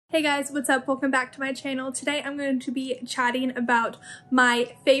Hey guys, what's up? Welcome back to my channel. Today I'm going to be chatting about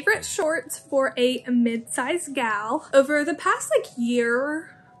my favorite shorts for a mid-size gal. Over the past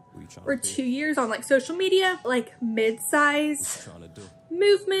year or 2 years on social media, mid-size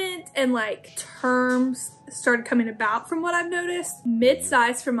movement and terms started coming about. From what I've noticed,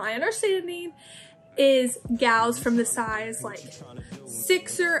 mid-size, from my understanding, is gals from the size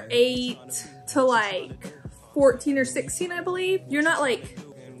 6 or 8 to 14 or 16, I believe. You're not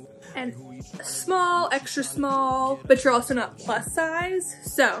and small, extra small, but you're also not plus size.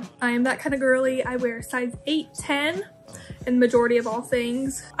 So I am that kind of girly. I wear size 8, 10 in the majority of all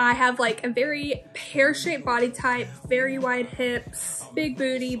things. I have a very pear-shaped body type, very wide hips, big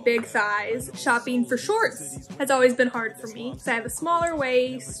booty, big thighs. Shopping for shorts has always been hard for me because I have a smaller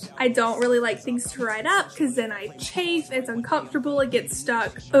waist. I don't really like things to ride up because then I chafe, it's uncomfortable, it gets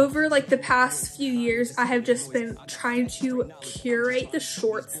stuck. Over the past few years, I have just been trying to curate the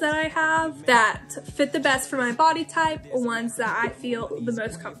shorts that I have that fit the best for my body type, ones that I feel the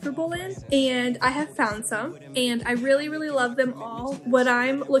most comfortable in. And I have found some, and I really love them all. What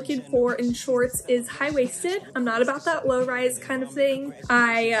I'm looking for in shorts is high-waisted. I'm not about that low-rise kind of thing.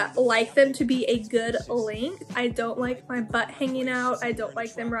 I like them to be a good length. I don't like my butt hanging out. I don't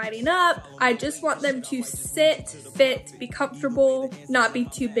like them riding up. I just want them to sit, fit, be comfortable, not be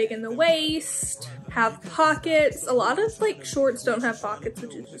too big in the waist, have pockets. A lot of shorts don't have pockets,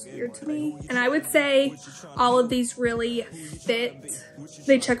 which is just weird to me. And I would say all of these really fit.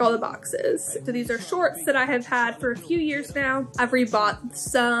 They check all the boxes. So these are shorts that I have had for a few years now. I've rebought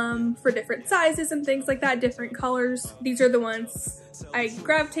some for different sizes and things like that, different colors. These are the ones I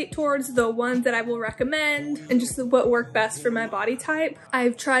gravitate towards, the ones that I will recommend, and just what work best for my body type.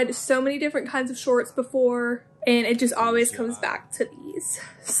 I've tried so many different kinds of shorts before, and it just always comes back to these.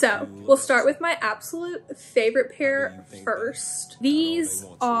 So we'll start with my absolute favorite pair first. These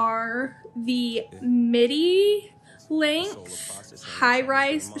are the midi length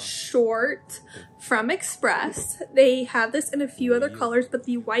high-rise short from Express. They have this in a few other colors, but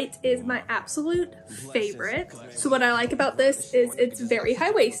the white is my absolute favorite. So what I like about this is it's very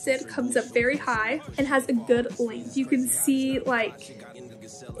high-waisted, comes up very high, and has a good length. You can see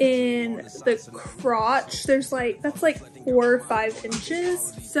in the crotch, there's that's 4 or 5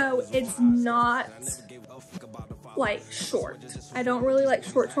 inches. So it's not short. I don't really like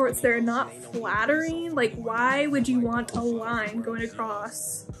short shorts. They're not flattering. Why would you want a line going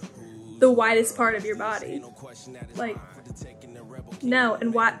across the widest part of your body? No,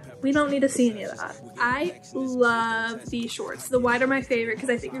 and we don't need to see any of that. I love these shorts. The white are my favorite because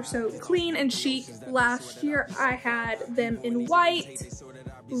I think they're so clean and chic. Last year I had them in white,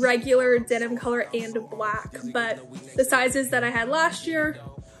 regular denim color, and black, but the sizes that I had last year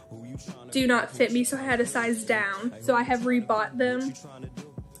do not fit me, so I had a size down. So I have rebought them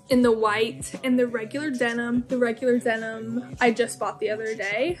in the white and the regular denim. The regular denim I just bought the other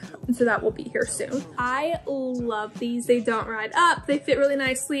day, and so that will be here soon. I love these. They don't ride up. They fit really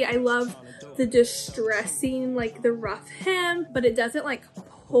nicely. I love the distressing, the rough hem, but it doesn't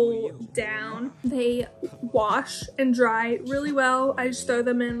pull down. They wash and dry really well. I just throw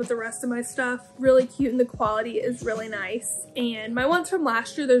them in with the rest of my stuff. Really cute, and the quality is really nice. And my ones from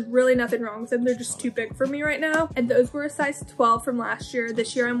last year, there's really nothing wrong with them. They're just too big for me right now. And those were a size 12 from last year.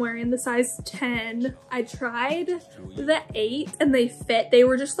 This year I'm wearing the size 10. I tried the 8 and they fit. They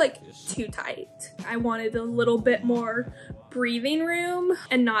were just too tight. I wanted a little bit more breathing room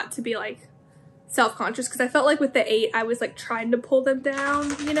and not to be self-conscious, because I felt with the 8 I was trying to pull them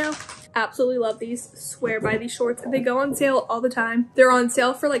down, you know. Absolutely love these. Swear by these shorts. They go on sale all the time. They're on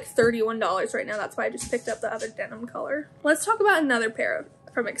sale for $31 right now. That's why I just picked up the other denim color. Let's talk about another pair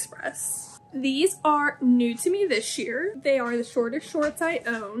from Express. These are new to me this year. They are the shortest shorts I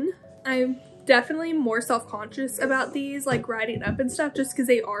own. I'm definitely more self-conscious about these, riding up and stuff, just because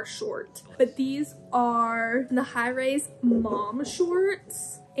they are short. But these are the high-rise mom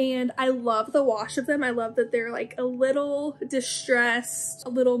shorts, and I love the wash of them. I love that they're a little distressed, a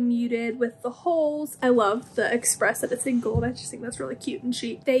little muted with the holes. I love the Express that it's in gold. I just think that's really cute and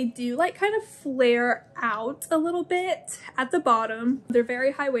chic. They do kind of flare out a little bit at the bottom. They're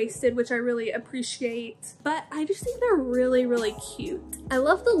very high-waisted, which I really appreciate, but I just think they're really cute. I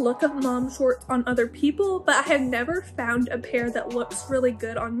love the look of mom shorts on other people, but I have never found a pair that looks really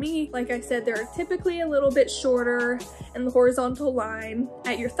good on me. Like I said, they're typically a little bit shorter in the horizontal line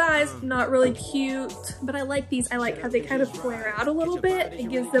at your thighs, not really cute, but I like these. I like how they kind of flare out a little bit. It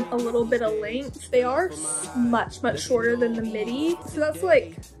gives them a little bit of length. They are much shorter than the midi, so that's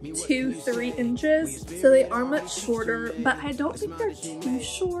like 2-3 inches, so they are much shorter, but I don't think they're too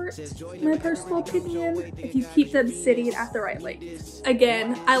short in my personal opinion if you keep them sitting at the right length.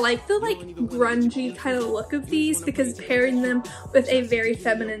 Again, I like the like grungy kind of look of these because pairing them with a very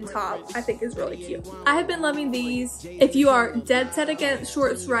feminine top I think is really cute. I have been loving these. If you are dead set against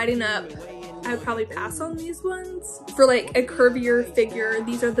shorts riding up, I would probably pass on these ones. For like a curvier figure,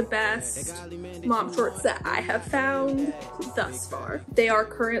 these are the best mom shorts that I have found thus far. They are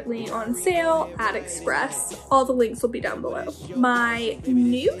currently on sale at Express. All the links will be down below. My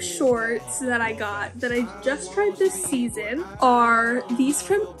new shorts that I got that I just tried this season are these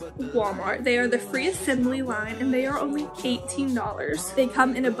from Walmart. They are the free assembly line and they are only $18. They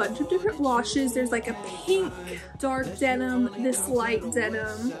come in a bunch of different washes. There's like a pink dark denim, this light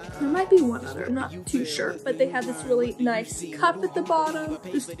denim. There might be one other, I'm not too sure, but they have this really nice cuff at the bottom.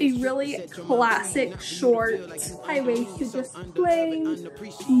 Just a really classic short, high-waisted, just plain,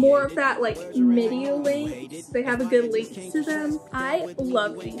 more of that like midi length. They have a good length to them. I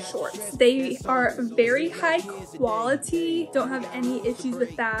love these shorts. They are very high quality, don't have any issues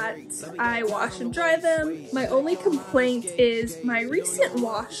with that. I wash and dry them. My only complaint is my recent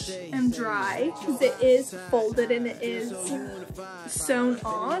wash and dry, because it is folded and it is sewn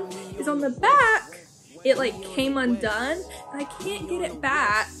on, is on the back. It like came undone and I can't get it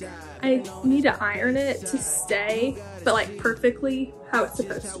back. I need to iron it to stay, but like perfectly how it's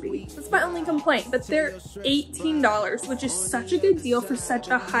supposed to be. That's my only complaint, but they're $18, which is such a good deal for such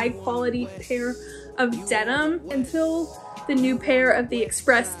a high quality pair of denim until the new pair of the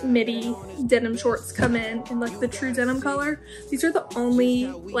Express midi denim shorts come in like the true denim color. These are the only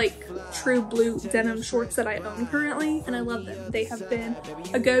like true blue denim shorts that I own currently, and I love them. They have been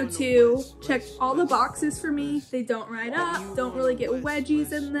a go-to. Checked all the boxes for me. They don't ride up, don't really get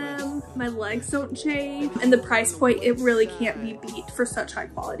wedgies in them, my legs don't chafe, and the price point, it really can't be beat for such high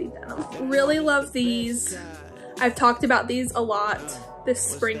quality denim. Really love these. I've talked about these a lot this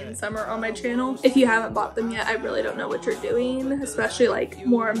spring and summer on my channel. If you haven't bought them yet, I really don't know what you're doing, especially like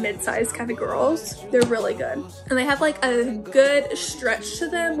more mid-sized kind of girls. They're really good. And they have like a good stretch to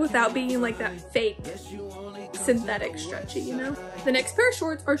them without being like that fake synthetic stretchy, you know? The next pair of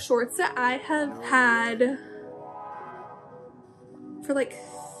shorts are shorts that I have had for like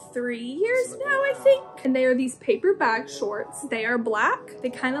 3 years now, I think. And they are these paper bag shorts. They are black. They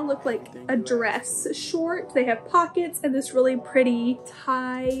kind of look like a dress short. They have pockets and this really pretty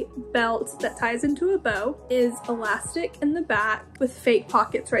tie belt that ties into a bow. Is elastic in the back with fake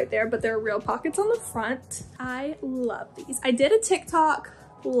pockets right there, but there are real pockets on the front. I love these. I did a TikTok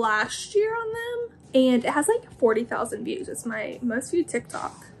last year on them and it has like 40,000 views. It's my most viewed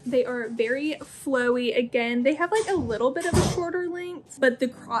TikTok. They are very flowy. Again, they have like a little bit of a shorter length, but the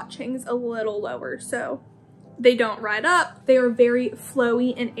crotch hangs a little lower, so they don't ride up. They are very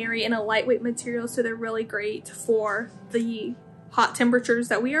flowy and airy and a lightweight material, so they're really great for the hot temperatures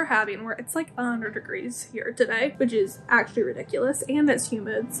that we are having, where it's like 100 degrees here today, which is actually ridiculous, and it's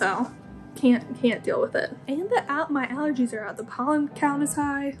humid, so can't deal with it. And my allergies are out. The pollen count is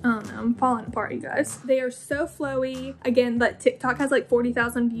high. I don't know, I'm falling apart, you guys. They are so flowy. Again, that TikTok has like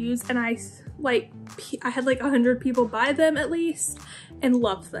 40,000 views and I had like 100 people buy them at least and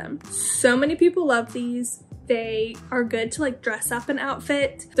loved them. So many people love these. They are good to like dress up an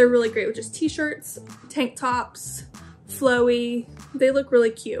outfit. They're really great with just t-shirts, tank tops, flowy. They look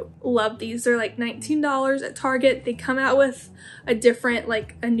really cute. Love these. They're like $19 at Target. They come out with a different,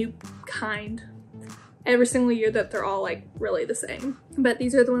 like a new kind every single year, that they're all like really the same. But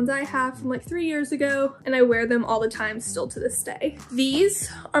these are the ones I have from like 3 years ago and I wear them all the time still to this day.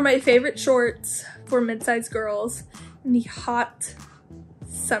 These are my favorite shorts for mid-sized girls in the hot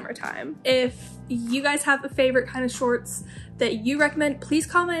summertime. If you guys have a favorite kind of shorts that you recommend, please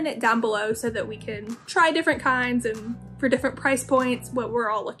comment it down below so that we can try different kinds and for different price points, what we're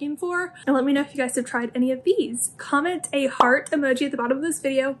all looking for. And let me know if you guys have tried any of these. Comment a heart emoji at the bottom of this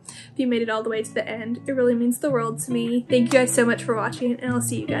video if you made it all the way to the end. It really means the world to me. Thank you guys so much for watching and I'll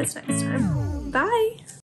see you guys next time. Bye.